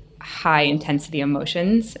two high intensity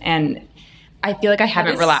emotions, and I feel like I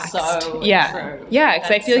haven't relaxed. So true. Yeah,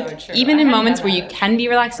 because I feel like even in moments where you can be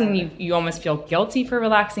relaxing, you almost feel guilty for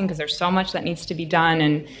relaxing because there's so much that needs to be done.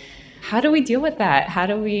 And how do we deal with that? How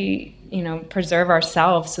do we, preserve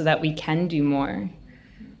ourselves so that we can do more?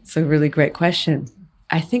 It's a really great question.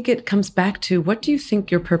 I think it comes back to, what do you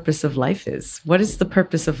think your purpose of life is? What is the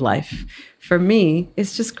purpose of life? For me,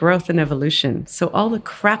 it's just growth and evolution. So all the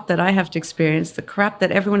crap that I have to experience, the crap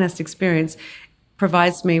that everyone has to experience,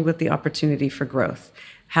 provides me with the opportunity for growth.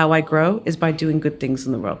 How I grow is by doing good things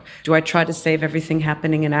in the world. Do I try to save everything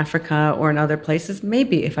happening in Africa or in other places?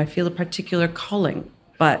 Maybe, if I feel a particular calling.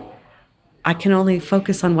 But I can only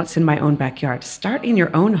focus on what's in my own backyard. Start in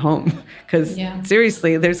your own home, because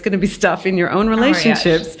seriously, there's going to be stuff in your own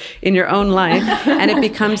relationships, in your own life, and it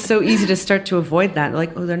becomes so easy to start to avoid that.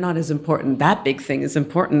 Like, they're not as important. That big thing is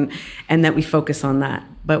important, and that we focus on that.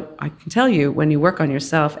 But I can tell you, when you work on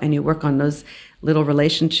yourself and you work on those little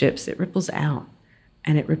relationships, it ripples out.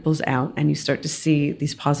 And it ripples out, and you start to see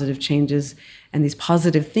these positive changes and these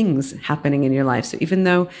positive things happening in your life. So even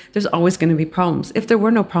though there's always going to be problems, if there were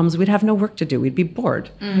no problems, we'd have no work to do. We'd be bored.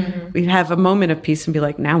 Mm-hmm. We'd have a moment of peace and be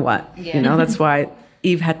like, now what? Yeah. That's why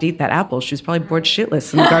Eve had to eat that apple. She was probably bored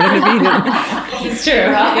shitless in the Garden of Eden. It's true.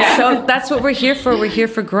 Yeah. So that's what we're here for. We're here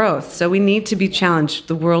for growth. So we need to be challenged.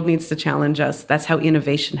 The world needs to challenge us. That's how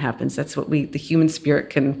innovation happens. That's what the human spirit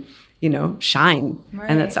can shine. Right.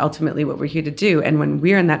 And that's ultimately what we're here to do. And when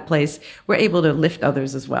we're in that place, we're able to lift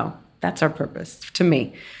others as well. That's our purpose, to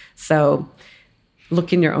me. So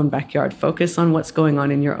look in your own backyard, focus on what's going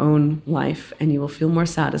on in your own life, and you will feel more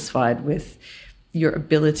satisfied with your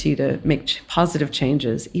ability to make positive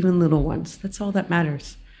changes, even little ones. That's all that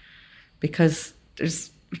matters. Because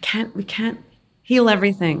we can't heal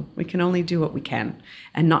everything. We can only do what we can,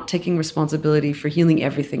 and not taking responsibility for healing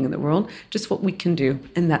everything in the world, just what we can do,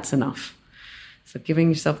 and that's enough. So giving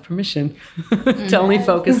yourself permission to only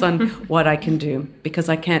focus on what I can do, because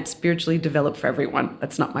I can't spiritually develop for everyone.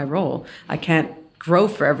 That's not my role. I can't grow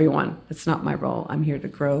for everyone. That's not my role. I'm here to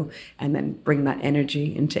grow and then bring that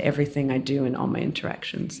energy into everything I do and all my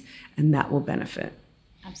interactions, and that will benefit.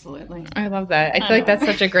 Absolutely. I love that. I feel like that's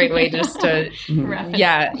such a great way just to,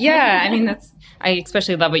 yeah. I mean, I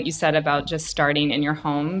especially love what you said about just starting in your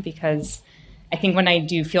home, because I think when I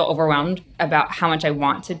do feel overwhelmed about how much I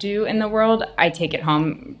want to do in the world, I take it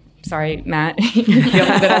home. Sorry, Matt, you feel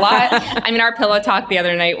it a lot. I mean, our pillow talk the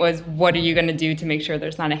other night was, what are you going to do to make sure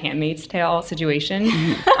there's not a Handmaid's Tale situation?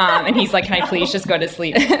 And he's like, can I please just go to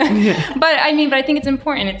sleep? But I think it's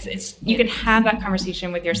important. It's you can have that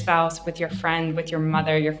conversation with your spouse, with your friend, with your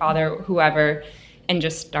mother, your father, whoever, and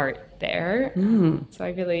just start there. So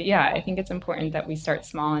I think it's important that we start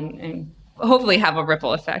small and hopefully have a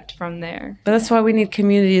ripple effect from there. But that's why we need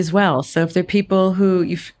community as well. So if there are people who,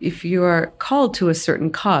 if you are called to a certain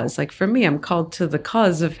cause, like for me, I'm called to the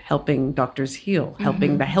cause of helping doctors heal,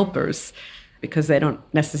 helping the helpers, because they don't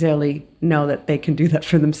necessarily know that they can do that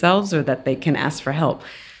for themselves or that they can ask for help.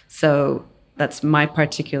 So that's my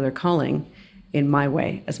particular calling in my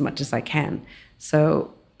way, as much as I can.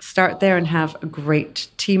 So start there and have a great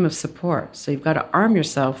team of support. So you've got to arm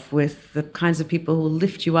yourself with the kinds of people who will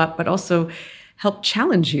lift you up, but also help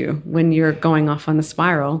challenge you when you're going off on the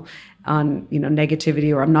spiral on,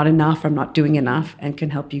 negativity, or I'm not enough, I'm not doing enough, and can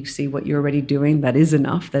help you see what you're already doing that is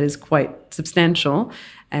enough, that is quite substantial,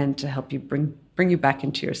 and to help you bring you back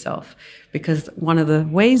into yourself. Because one of the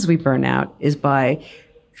ways we burn out is by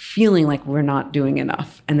feeling like we're not doing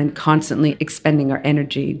enough, and then constantly expending our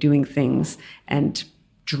energy doing things and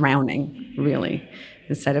drowning, really,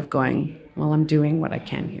 instead of going, well, I'm doing what I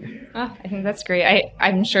can here. Oh, I think that's great.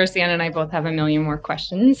 I'm sure Sienna and I both have a million more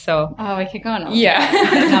questions. So we could go on. Yeah.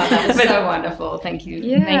 No, that was so wonderful. Thank you.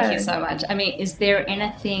 Yeah. Thank you so much. I mean, is there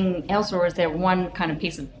anything else, or is there one kind of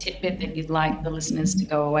piece of tidbit that you'd like the listeners to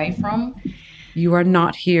go away from? You are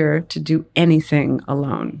not here to do anything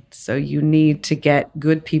alone. So you need to get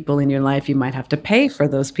good people in your life. You might have to pay for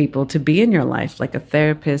those people to be in your life, like a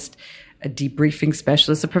therapist, a debriefing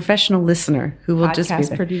specialist, a professional listener who will just be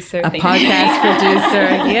there. Producer, podcast producer.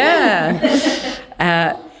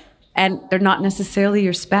 Yeah. And they're not necessarily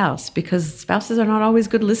your spouse, because spouses are not always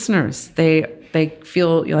good listeners. They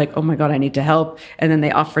feel you're like, oh my God, I need to help. And then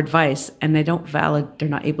they offer advice, and they're not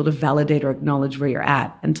able to validate or acknowledge where you're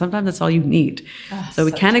at. And sometimes that's all you need. So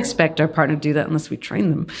we can't expect our partner to do that unless we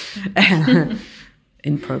train them.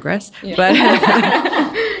 In progress. Yeah.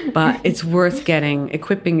 But it's worth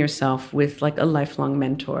equipping yourself with like a lifelong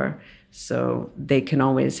mentor, so they can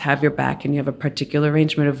always have your back, and you have a particular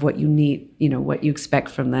arrangement of what you need, what you expect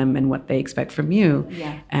from them and what they expect from you.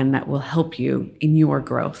 Yeah. And that will help you in your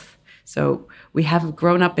growth. So we have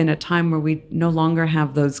grown up in a time where we no longer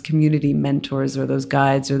have those community mentors or those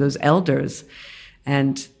guides or those elders.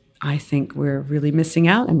 And I think we're really missing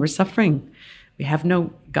out, and we're suffering. We have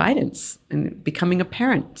no guidance in becoming a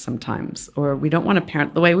parent sometimes, or we don't want to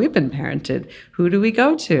parent the way we've been parented. Who do we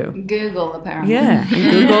go to? Google, apparently. Yeah,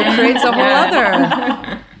 and Google creates a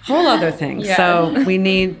whole other thing. Yeah. So we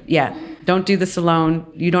need, don't do this alone.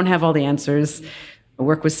 You don't have all the answers.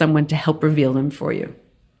 Work with someone to help reveal them for you,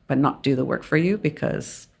 but not do the work for you,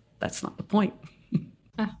 because that's not the point.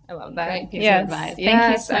 I love that. Great piece of advice.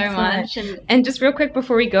 Thank you so much. And just real quick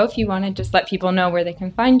before we go, if you want to just let people know where they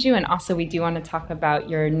can find you. And also we do want to talk about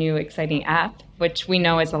your new exciting app, which we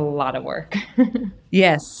know is a lot of work.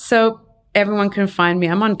 Yes. So everyone can find me.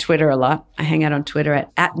 I'm on Twitter a lot. I hang out on Twitter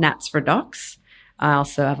at Nats4Docs. I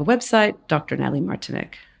also have a website,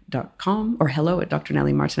 drnallymartinek.com, or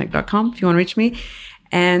hello@drnallymartinek.com if you want to reach me.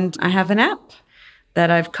 And I have an app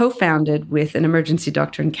that I've co-founded with an emergency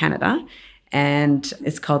doctor in Canada. And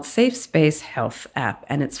it's called Safe Space Health App.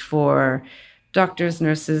 And it's for doctors,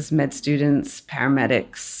 nurses, med students,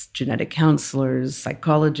 paramedics, genetic counselors,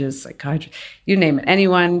 psychologists, psychiatrists, you name it.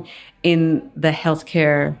 Anyone in the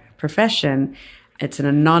healthcare profession. It's an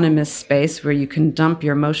anonymous space where you can dump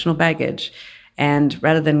your emotional baggage. And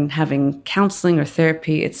rather than having counseling or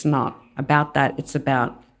therapy, it's not about that. It's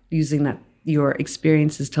about using your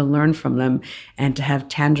experiences to learn from them and to have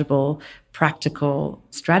tangible, practical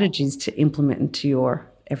strategies to implement into your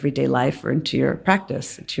everyday life or into your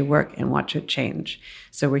practice, into your work, and watch it change.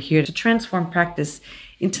 So we're here to transform practice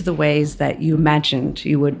into the ways that you imagined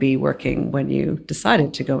you would be working when you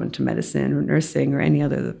decided to go into medicine or nursing or any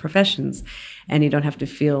other of the professions. And you don't have to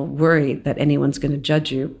feel worried that anyone's going to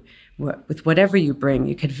judge you with whatever you bring.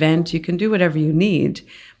 You could vent, you can do whatever you need,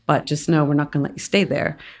 but just know we're not going to let you stay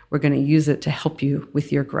there. We're going to use it to help you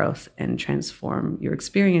with your growth and transform your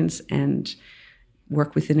experience and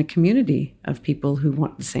work within a community of people who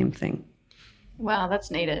want the same thing. Wow, that's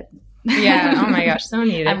needed. Yeah. Oh my gosh, so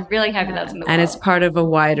needed. I'm really happy that's in the world. And it's part of a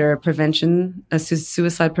wider prevention, a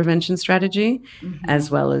suicide prevention strategy, as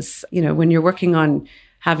well as, when you're working on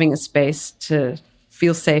having a space to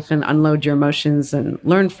feel safe and unload your emotions and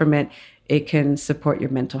learn from it, it can support your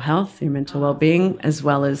mental health, your mental well-being, as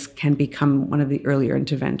well as can become one of the earlier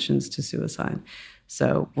interventions to suicide.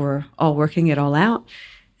 So we're all working it all out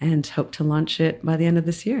and hope to launch it by the end of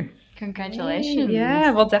this year. Congratulations. Yeah,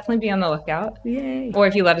 we'll definitely be on the lookout. Yay. Or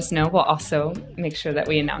if you let us know, we'll also make sure that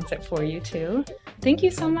we announce it for you too. Thank you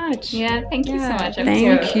so much. Yeah, thank you so much. Thank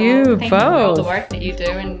you Thank you for all the both. work that you do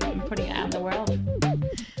and putting it out in the world.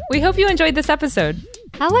 We hope you enjoyed this episode.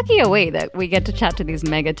 How lucky are we that we get to chat to these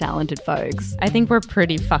mega talented folks? I think we're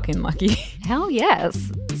pretty fucking lucky. Hell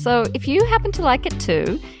yes. So if you happen to like it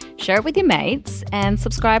too, share it with your mates and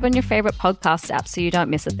subscribe on your favorite podcast app so you don't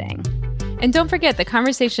miss a thing. And don't forget, the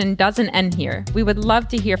conversation doesn't end here. We would love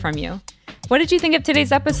to hear from you. What did you think of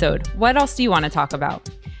today's episode? What else do you want to talk about?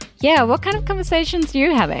 Yeah, what kind of conversations are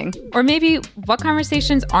you having? Or maybe what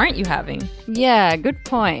conversations aren't you having? Yeah, good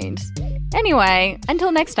point. Anyway,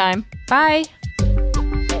 until next time. Bye.